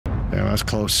Damn, that was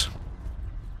close.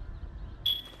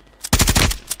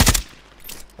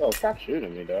 Oh, stop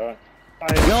shooting me, dog.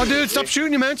 Yo, dude, stop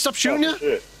shooting you, man. Stop shooting you.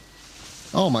 Shit.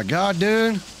 Oh my god,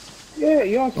 dude. Yeah,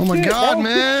 you on some Oh my shit, god, bro.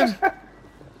 man.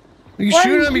 You Why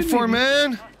shooting you at me shooting for, me?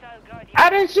 man? I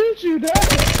didn't shoot you, dog.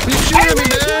 You shooting at me,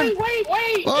 man?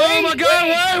 Wait. Oh my god,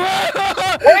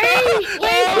 Wait.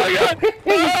 Oh my god.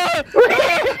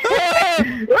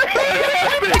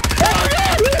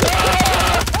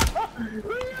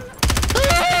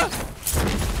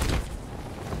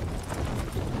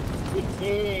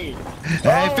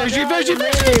 Hey, fishy! Hey,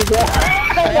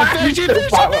 fishy!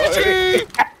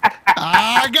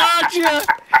 I got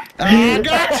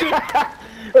you!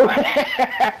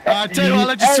 I tell you what, I'll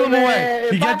let you swim away.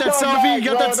 You got that selfie? You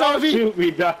got that selfie? Shoot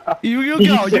me, dog. You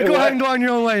go. You go ahead and go on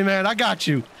your own way, man. I got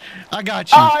you. Oh,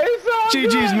 it's all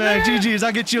GG's, good, man. GG's.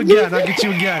 I'll get you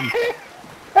again.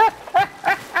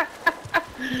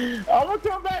 I'm gonna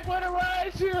come back with a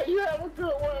riot shield. You have a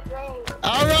good one, bro.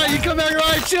 Alright, you come back with a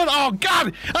riot shield? Oh,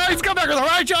 God. Oh, he's come back with a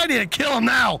riot shield. I need to kill him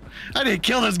now. I need to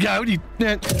kill this guy. What do you...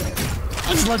 Man,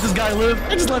 I just let this guy live.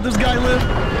 I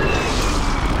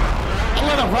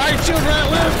let a riot shield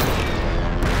rat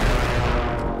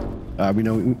live.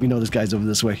 We know this guy's over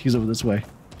this way. He's over this way.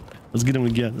 Let's get him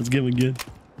again.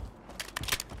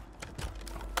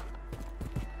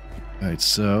 Alright,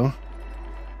 so...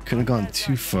 Couldn't have gone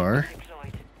too far.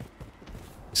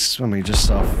 Swimming just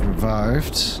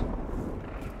self-revived.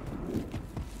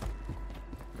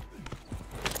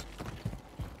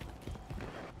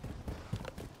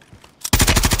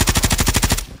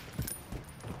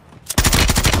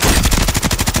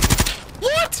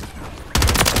 What?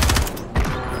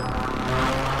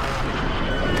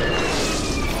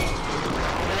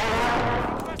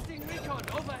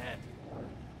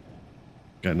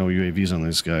 Got no UAVs on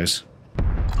these guys.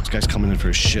 This guy's coming in for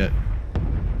his shit.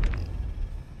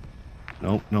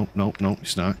 Nope,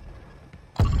 he's not.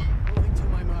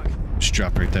 Just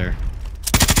drop right there.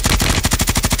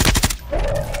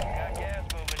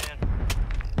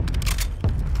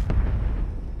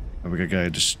 Oh, we got a guy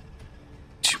just...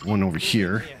 One over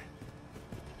here.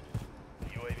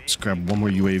 Let's grab one more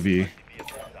UAV.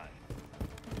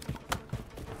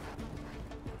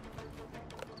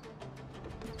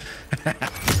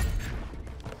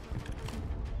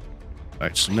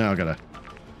 Alright, so now I gotta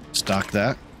stock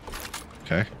that.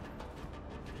 Okay.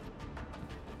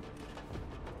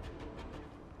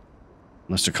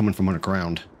 Unless they're coming from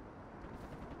underground.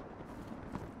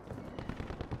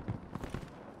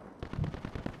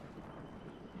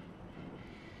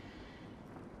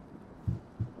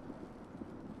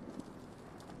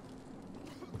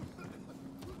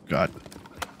 God.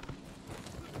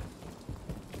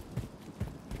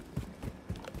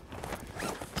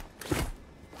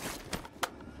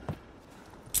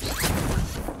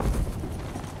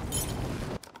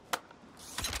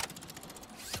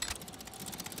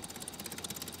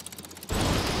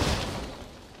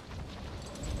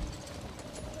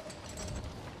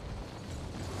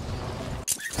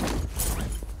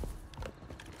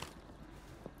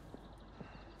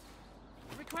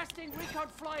 Requesting recon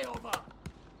flyover.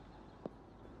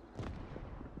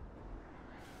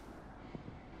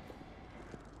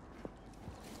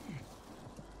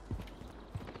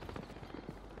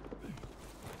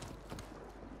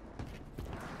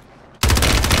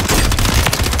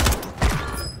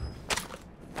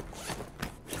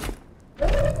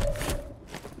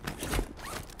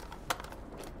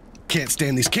 Can't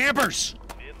stand these campers!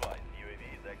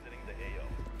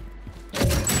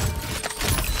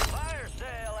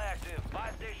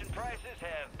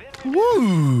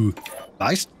 Woo!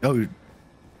 Nice. Oh,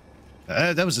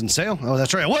 that was in sale. Oh,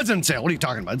 that's right. It was in sale. What are you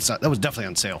talking about? That was definitely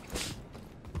on sale.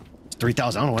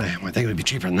 3,000. I don't know. I think it would be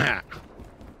cheaper than that.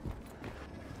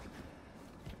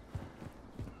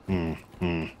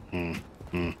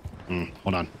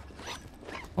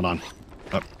 Hold on.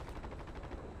 Up.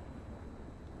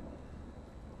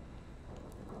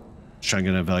 Just trying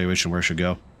to get an evaluation where I should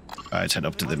go. Alright, let's head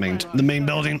up to the main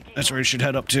building. That's where I should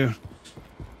head up to.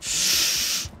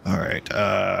 Alright,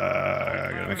 I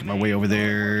gotta make my way over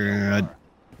there.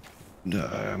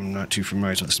 I'm not too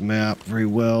familiar with this map very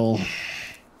well.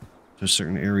 There's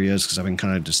certain areas, because I've been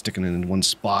kind of just sticking in one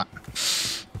spot.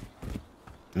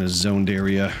 In a zoned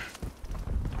area.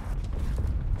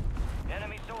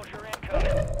 Enemy soldier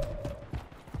incoming.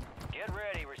 Get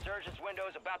ready, resurgence window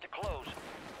is about to close.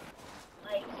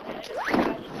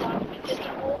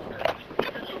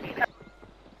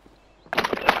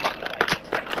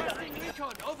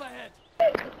 Overhead.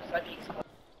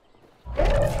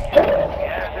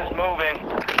 Gas is moving.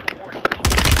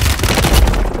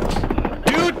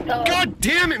 Dude, god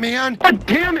damn it, man! man. God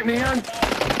damn it, man.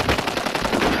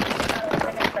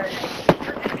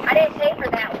 I didn't pay for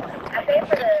that one. I paid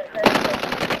for the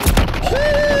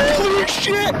Holy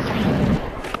shit!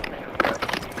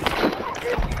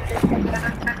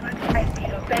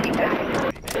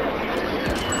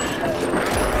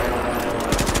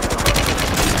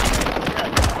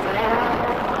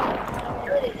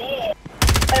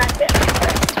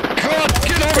 God,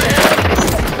 get over here!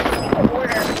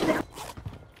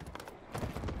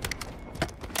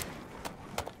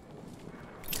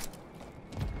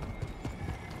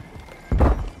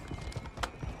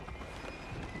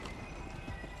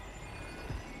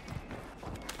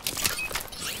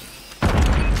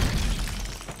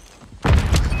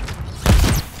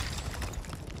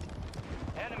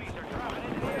 Enemies are dropping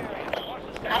into the area. Watch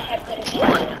the I have to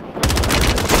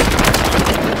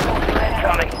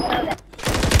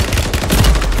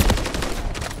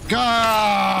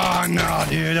God, no,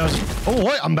 dude. That was... Oh,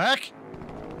 wait, I'm back?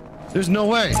 There's no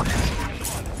way.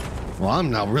 Well, I'm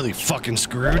now really fucking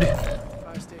screwed.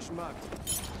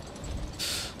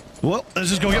 Well, let's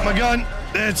just go get my gun.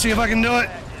 Let's see if I can do it.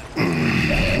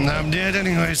 I'm dead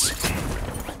anyways.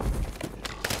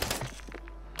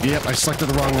 Yep, I selected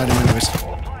the wrong item anyways.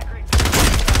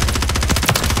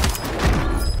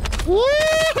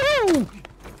 Woohoo!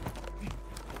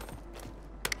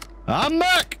 I'm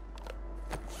back!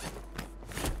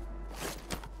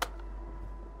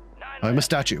 I'm a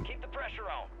statue. Keep the pressure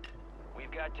on.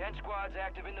 We've got 10 squads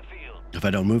active in the field. If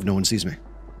I don't move, no one sees me.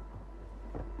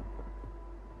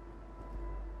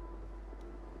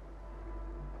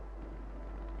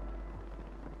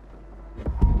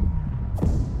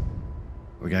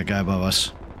 We got a guy above us.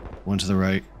 One to the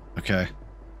right. Okay.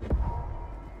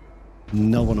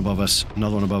 Another one above us.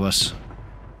 Another one above us.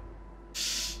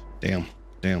 Damn.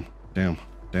 Damn. Damn.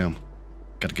 Damn.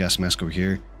 Got a gas mask over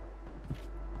here.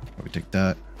 Probably take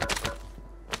that.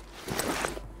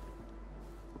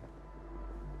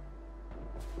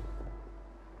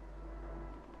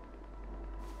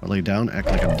 I lay down, act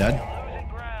like I'm dead. Losing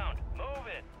ground. Move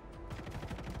it.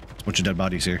 There's a bunch of dead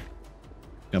bodies here.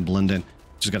 Gonna blend in.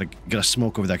 Just got a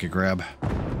smoke over that I could grab.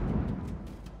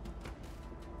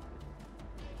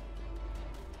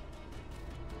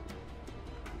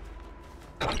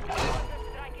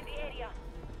 strike in the area.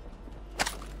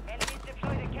 Enemies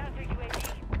deployed a counter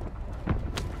UAV.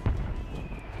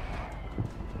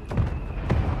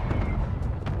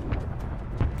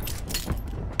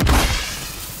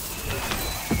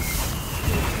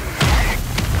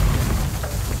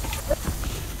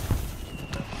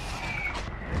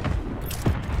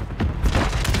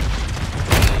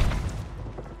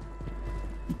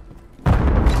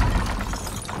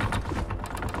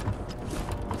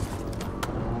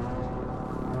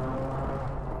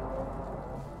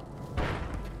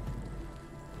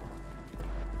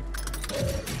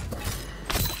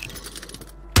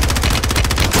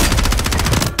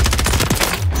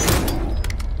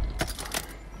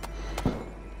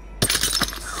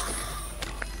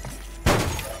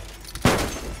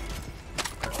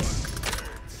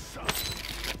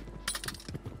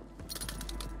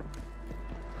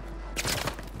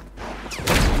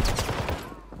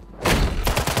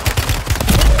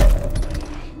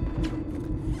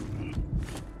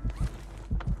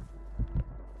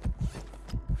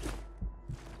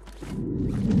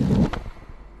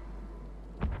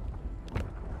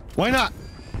 Why not?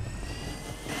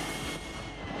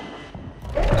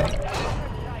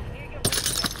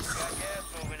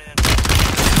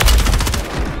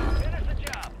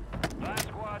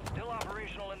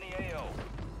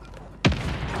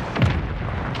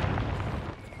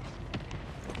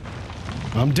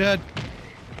 I'm dead.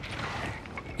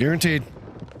 Guaranteed.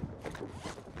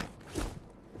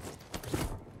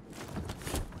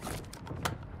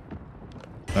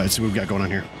 Alright, let's see what we've got going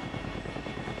on here.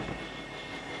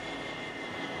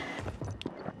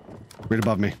 Right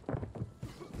above me.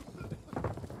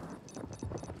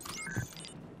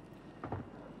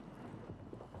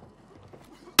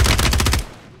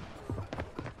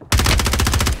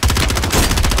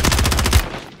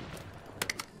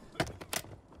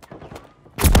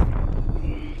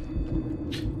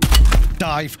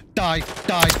 Dive, dive,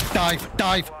 dive, dive,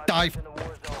 dive, dive.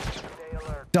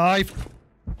 Dive.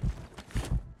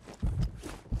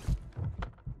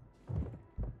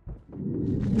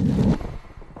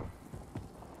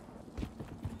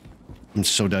 I'm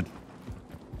so dead.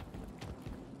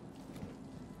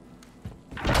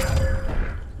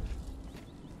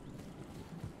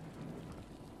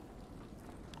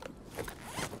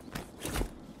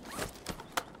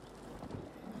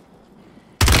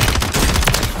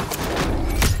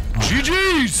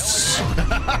 GG's!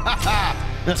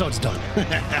 That's how it's done.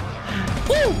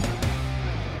 Woo!